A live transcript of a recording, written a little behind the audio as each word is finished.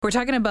We're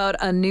talking about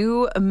a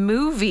new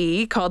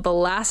movie called The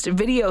Last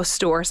Video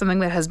Store, something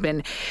that has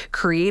been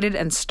created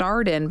and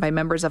starred in by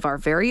members of our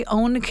very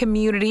own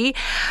community.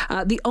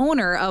 The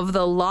owner of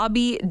the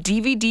Lobby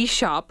DVD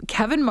shop,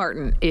 Kevin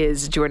Martin,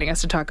 is joining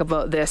us to talk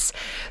about this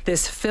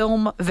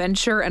film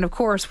venture and, of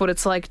course, what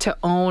it's like to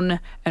own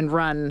and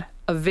run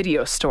a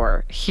video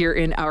store here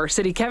in our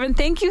city. Kevin,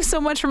 thank you so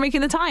much for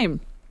making the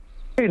time.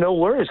 Hey, no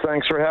worries.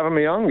 Thanks for having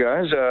me on,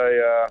 guys. I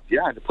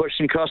had to push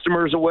some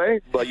customers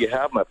away, but you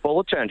have my full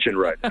attention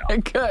right now.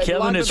 Good.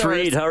 Kevin, it's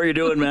Reed. How are you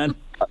doing, man?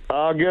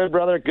 Good,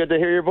 brother. Good to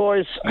hear your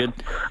voice. Good.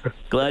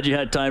 Glad you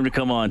had time to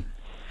come on.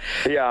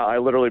 Yeah, I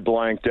literally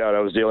blanked out. I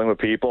was dealing with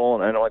people,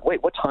 and I'm like,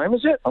 wait, what time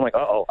is it? I'm like,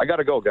 uh-oh, I got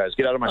to go, guys.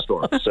 Get out of my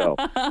store. So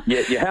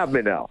you have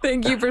me now.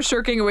 Thank you for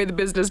shirking away the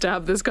business to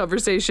have this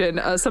conversation.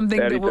 Something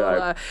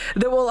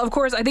that will, of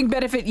course, I think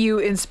benefit you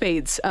in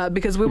spades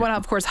because we want to,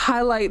 of course,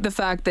 highlight the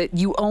fact that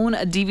you own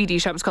a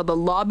DVD shop. It's called the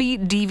Lobby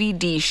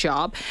DVD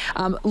Shop.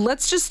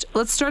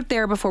 Let's start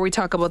there before we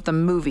talk about the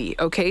movie,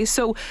 okay?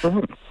 So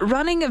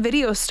running a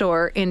video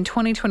store in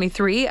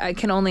 2023, I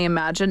can only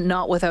imagine,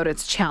 not without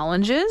its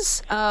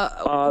challenges.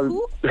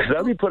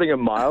 That'd be putting it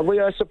mildly,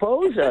 I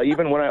suppose.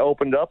 Even when I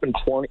opened up in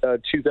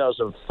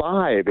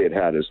 2005, it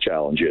had its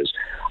challenges.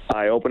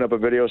 I opened up a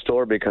video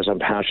store because I'm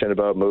passionate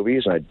about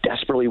movies, and I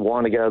desperately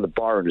wanted to get out of the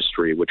bar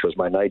industry, which was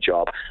my night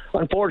job.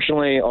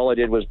 Unfortunately, all I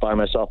did was buy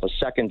myself a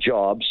second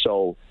job.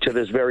 So to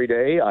this very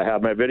day, I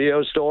have my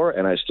video store,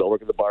 and I still work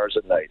at the bars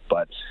at night.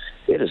 But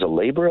it is a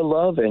labor of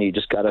love, and you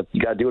just gotta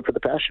do it for the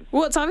passion.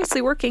 Well, it's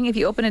obviously working. If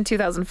you open in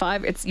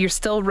 2005, you're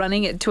still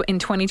running it in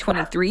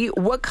 2023.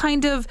 What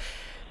kind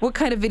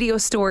of video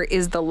store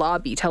is the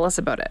Lobby? Tell us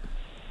about it.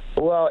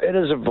 Well, it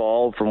has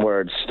evolved from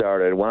where it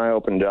started. When I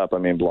opened up,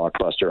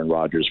 Blockbuster and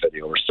Rogers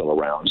Video were still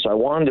around. So I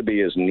wanted to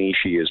be as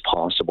niche-y as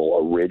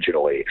possible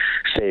originally,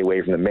 stay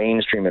away from the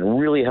mainstream, and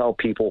really help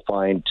people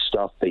find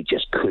stuff they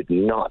just could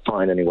not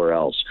find anywhere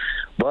else.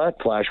 But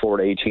flash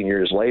forward 18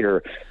 years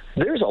later,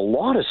 there's a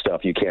lot of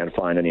stuff you can't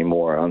find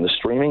anymore on the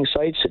streaming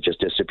sites. It just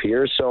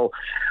disappears. So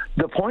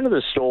the point of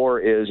the store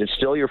is it's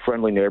still your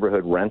friendly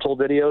neighborhood rental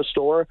video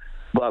store,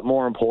 but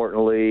more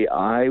importantly,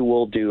 I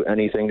will do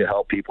anything to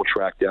help people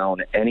track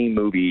down any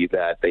movie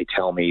that they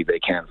tell me they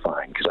can't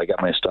find, because I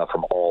got my stuff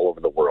from all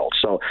over the world.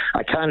 So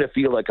I kind of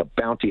feel like a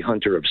bounty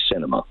hunter of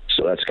cinema.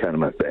 So that's kind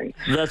of my thing.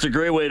 That's a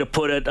great way to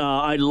put it.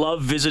 I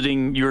love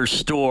visiting your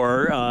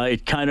store.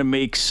 It kind of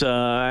makes,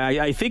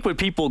 I think when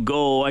people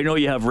go, I know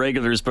you have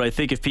regulars, but I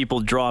think if people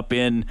drop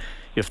in,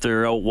 if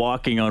they're out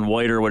walking on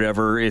White or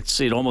whatever,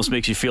 it almost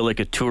makes you feel like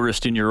a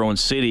tourist in your own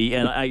city.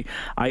 And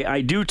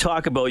I do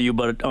talk about you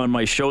but on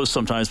my shows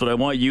sometimes, but I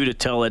want you to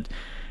tell it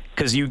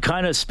because you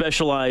kind of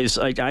specialize,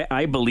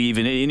 I believe,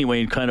 in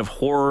anyway, in kind of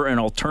horror and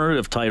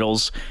alternative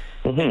titles.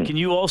 Mm-hmm. Can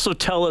you also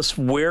tell us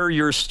where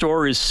your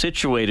store is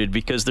situated?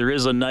 Because there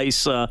is a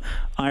nice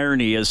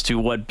irony as to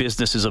what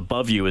business is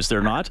above you, is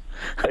there not?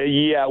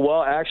 Yeah,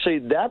 well, actually,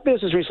 that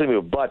business recently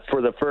moved. But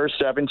for the first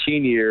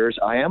 17 years,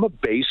 I am a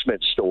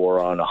basement store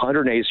on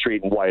 108th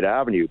Street and White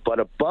Avenue. But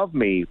above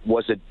me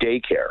was a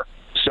daycare.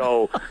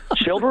 So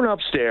children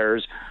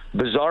upstairs,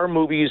 bizarre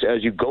movies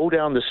as you go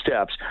down the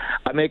steps.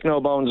 I make no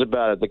bones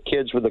about it. The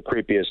kids were the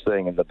creepiest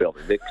thing in the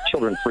building. The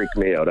children freak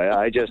me out.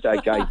 I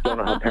don't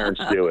know how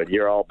parents do it.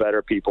 You're all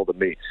better people than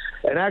me.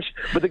 And actually,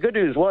 but the good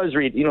news was,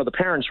 Reed, the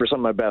parents were some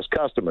of my best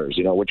customers,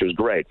 which was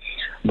great.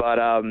 But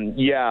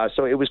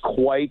so it was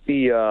quite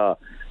the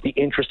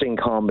interesting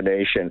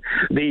combination.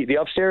 The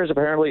upstairs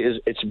apparently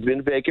it's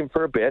been vacant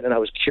for a bit, and I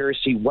was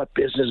curious to see what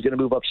business is going to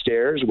move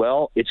upstairs.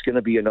 Well, it's going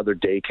to be another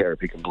daycare,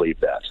 if you can believe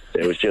that.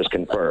 It was just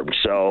confirmed.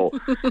 So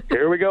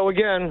here we go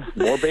again.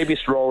 More baby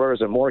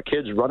strollers and more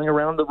kids running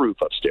around the roof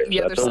upstairs.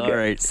 Yeah, that's okay. All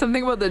right.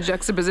 Something about the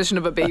juxtaposition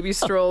of a baby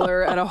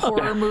stroller and a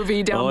horror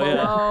movie down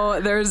below.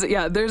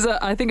 Yeah. There's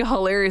I think a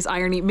hilarious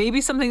irony.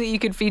 Maybe something that you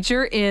could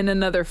feature in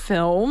another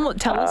film.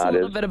 Tell us a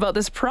little bit about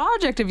this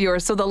project of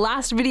yours. So The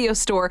Last Video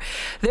Store.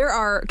 There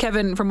are,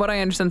 Kevin, from what I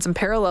understand, some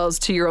parallels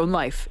to your own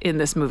life in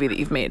this movie that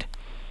you've made.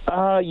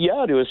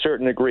 Yeah, to a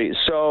certain degree.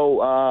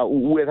 So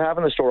with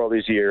having the store all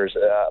these years,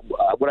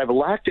 what I've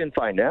lacked in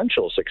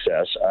financial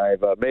success,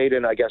 I've made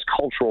an,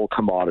 cultural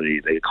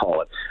commodity, they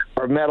call it.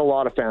 I've met a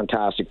lot of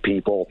fantastic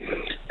people,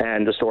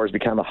 and the store has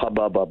become a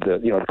hubbub of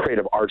the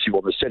creative artsy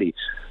world of the city.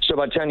 So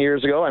about 10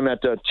 years ago, I met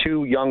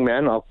two young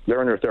men.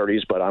 They're in their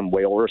 30s, but I'm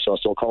way older, so I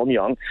still call them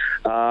young,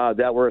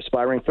 that were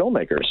aspiring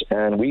filmmakers.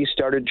 And we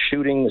started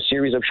shooting a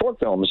series of short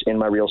films in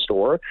my real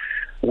store,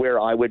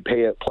 where I would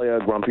play a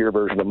grumpier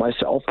version of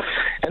myself.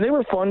 And they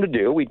were fun to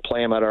do. We'd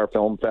play them at our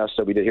film fest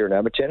that we did here in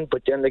Edmonton,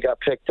 but then they got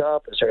picked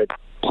up and started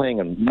playing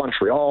in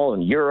Montreal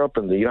and Europe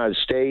and the United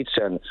States.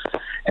 And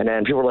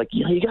then people were like,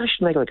 you guys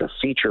should make like a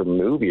feature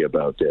movie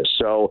about this.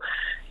 So,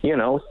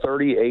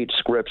 38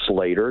 scripts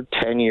later,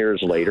 10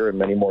 years later, and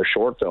many more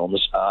short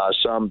films,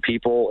 some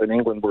people in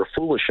England were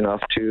foolish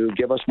enough to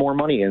give us more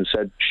money and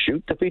said,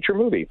 shoot the feature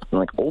movie. I'm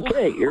like,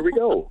 okay, here we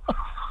go.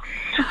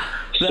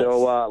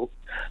 So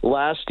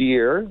last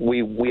year,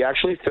 we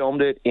actually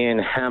filmed it in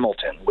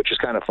Hamilton, which is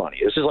kind of funny.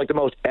 This is like the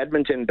most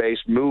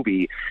Edmonton-based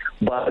movie,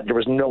 but there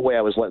was no way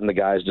I was letting the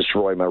guys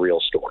destroy my real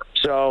store.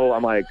 So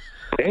I'm like,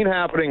 ain't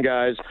happening,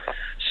 guys.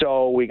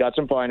 So we got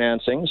some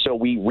financing. So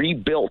we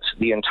rebuilt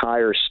the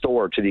entire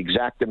store to the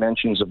exact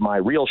dimensions of my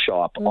real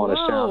shop on a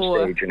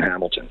soundstage in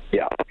Hamilton.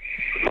 Yeah.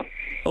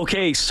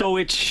 Okay, so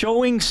it's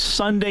showing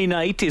Sunday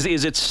night.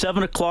 Is it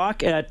 7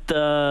 o'clock at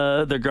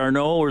the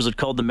Garneau, or is it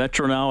called the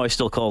Metro now? I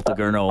still call it the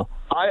Garneau.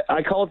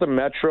 I call it the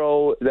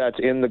Metro. That's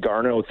in the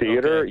Garneau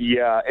Theater. Okay.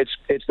 Yeah,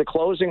 it's the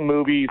closing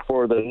movie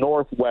for the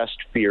Northwest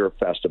Fear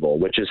Festival,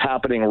 which is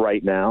happening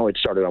right now. It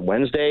started on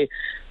Wednesday.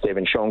 They've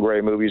been showing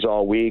great movies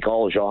all week,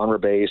 all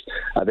genre-based.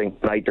 I think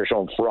tonight they're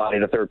showing Friday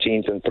the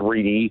 13th in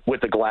 3D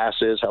with the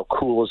glasses. How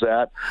cool is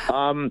that?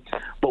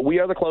 But we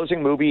are the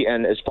closing movie,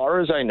 and as far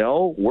as I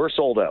know, we're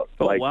sold out.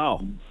 Oh,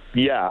 wow.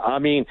 Yeah, I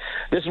mean,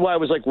 this is why I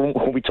was like,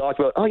 when we talked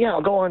about,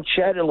 I'll go on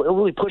Chet and it'll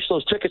really push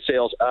those ticket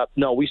sales.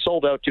 No, we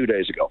sold out 2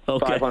 days ago.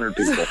 Okay. 500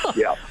 people.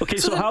 Yeah. Okay,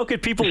 so how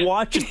could people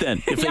watch it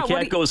then if they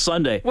can't go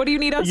Sunday? What do you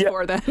need us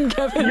for then,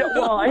 Kevin? Yeah,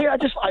 well,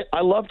 I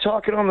love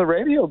talking on the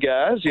radio,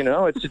 guys. You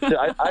know,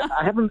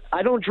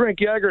 I don't drink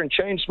Jäger and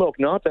chain smoke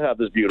not to have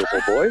this beautiful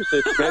voice.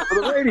 It's meant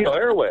for the radio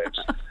airwaves.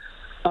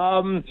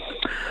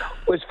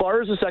 As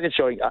far as the second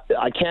showing,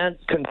 I can't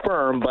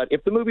confirm, but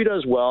if the movie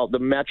does well, the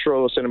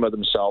Metro Cinema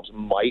themselves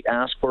might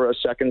ask for a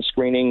second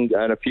screening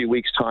in a few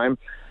weeks' time.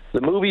 The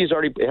movie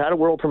it had a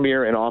world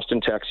premiere in Austin,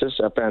 Texas,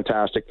 at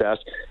Fantastic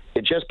Fest.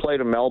 It just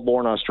played in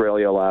Melbourne,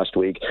 Australia last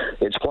week.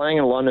 It's playing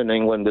in London,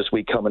 England this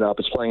week coming up.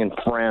 It's playing in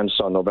France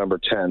on November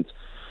 10th.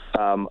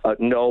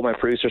 No, my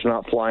producers are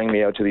not flying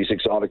me out to these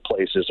exotic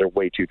places. They're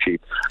way too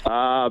cheap.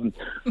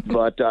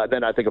 But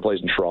then I think it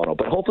plays in Toronto.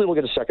 But hopefully we'll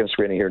get a second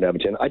screening here in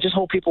Edmonton. I just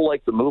hope people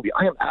like the movie.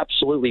 I am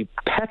absolutely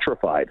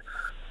petrified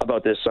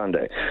about this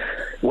Sunday.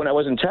 When I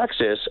was in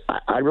Texas,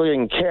 I really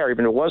didn't care,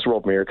 even if it was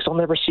world premiere, because I'll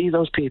never see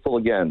those people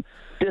again.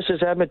 This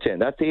is Edmonton.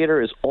 That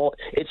theater is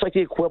it's like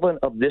the equivalent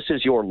of This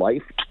Is Your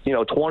Life.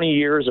 20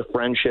 years of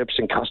friendships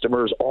and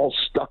customers all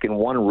stuck in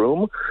one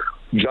room,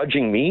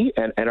 judging me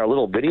and our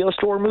little video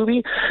store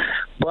movie.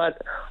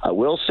 But I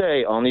will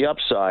say, on the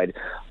upside,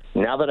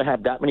 now that I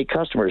have that many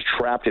customers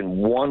trapped in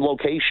one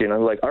location,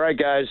 I'm like, all right,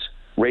 guys,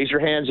 raise your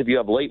hands if you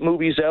have late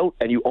movies out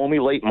and you owe me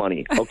late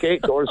money. Okay,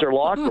 doors are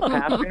locked. We're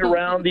passing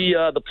around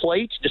the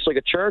plate, just like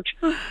a church.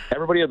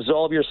 Everybody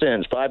absolve your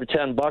sins. $5 to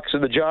 $10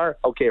 in the jar.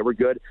 Okay, we're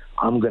good.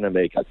 I'm going to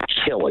make a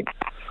killing.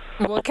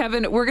 Well,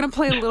 Kevin, we're going to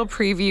play a little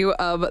preview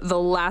of The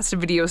Last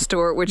Video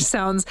Store, which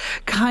sounds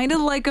kind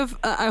of like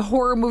a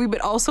horror movie, but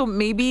also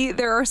maybe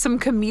there are some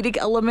comedic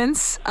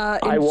elements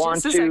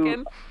just a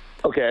second.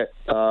 Okay.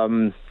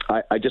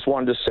 I just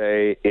wanted to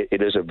say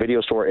it is a video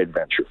store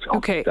adventure film.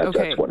 Okay.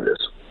 That's what it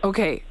is.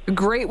 Okay,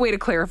 great way to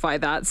clarify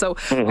that. So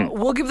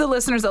we'll give the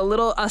listeners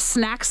a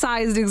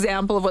snack-sized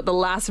example of what The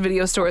Last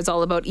Video Store is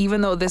all about,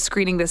 even though this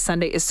screening this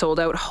Sunday is sold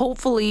out.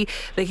 Hopefully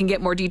they can get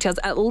more details.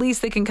 At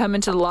least they can come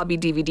into the Lobby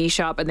DVD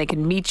shop and they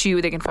can meet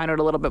you. They can find out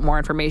a little bit more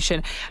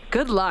information.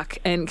 Good luck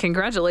and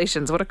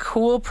congratulations. What a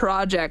cool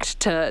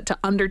project to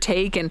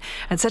undertake and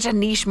such a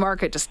niche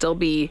market to still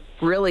be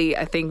really,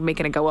 I think,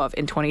 making a go of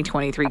in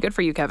 2023. Good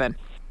for you, Kevin.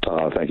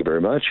 Thank you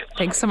very much.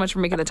 Thanks so much for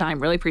making the time.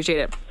 Really appreciate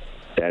it.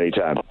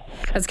 Anytime.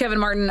 That's Kevin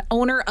Martin,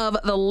 owner of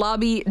the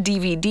Lobby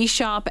DVD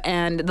shop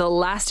and The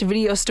Last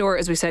Video Store,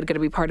 as we said, going to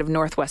be part of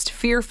Northwest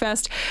Fear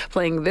Fest,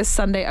 playing this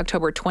Sunday,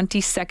 October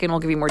 22nd. We'll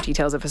give you more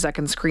details if a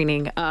second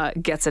screening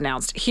gets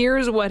announced.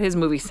 Here's what his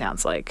movie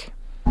sounds like.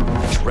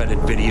 Dreaded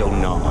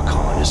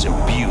Videonomicon is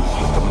imbued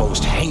with the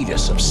most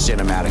heinous of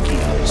cinematic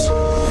evils.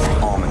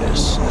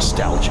 Ominous,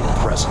 nostalgic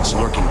presence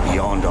lurking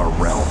beyond our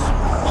realm,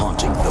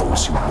 haunting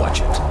those who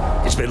watch it.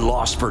 It's been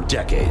lost for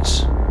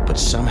decades, but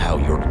somehow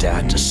your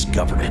dad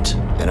discovered it,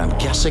 and I'm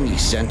guessing he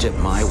sent it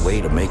my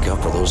way to make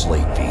up for those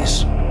late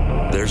fees.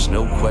 There's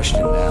no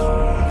question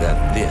now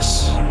that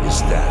this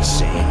is that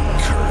same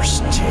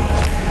cursed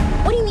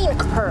tape. What do you mean,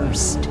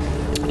 cursed?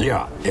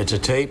 Yeah, it's a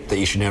tape that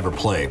you should never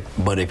play,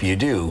 but if you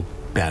do,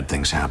 bad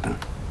things happen.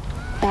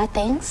 Bad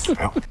things?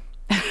 Yeah.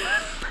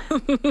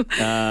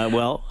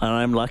 Well,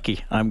 I'm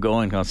lucky. I'm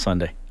going on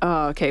Sunday.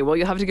 Oh, okay. Well,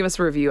 you'll have to give us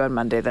a review on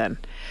Monday then.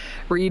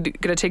 Were you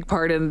going to take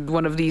part in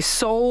one of these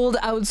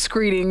sold-out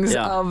screenings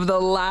of The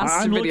Last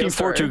I'm Video looking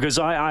Store? forward to it because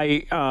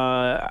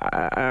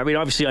I mean,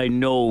 obviously I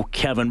know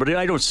Kevin, but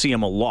I don't see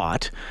him a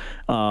lot.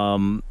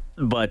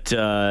 But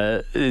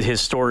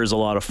his store is a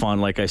lot of fun,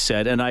 like I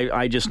said. And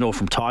I just know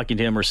from talking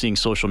to him or seeing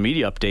social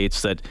media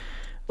updates that,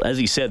 as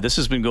he said, this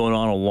has been going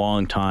on a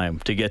long time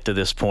to get to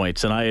this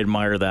point. And I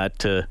admire that,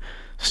 to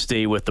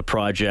stay with the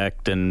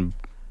project and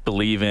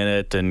believe in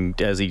it,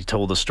 and as he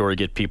told the story,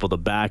 get people to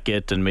back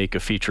it and make a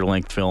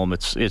feature-length film.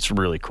 It's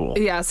really cool.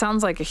 Yeah, it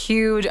sounds like a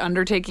huge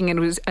undertaking,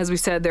 and as we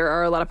said, there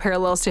are a lot of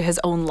parallels to his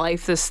own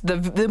life.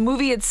 The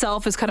movie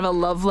itself is kind of a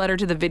love letter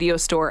to the video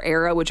store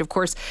era, which of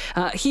course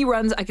he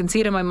runs. I can see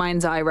it in my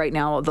mind's eye right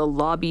now, the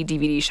Lobby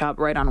DVD shop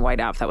right on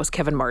White Ave. That was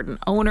Kevin Martin,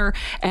 owner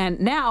and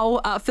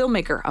now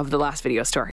filmmaker of The Last Video Store.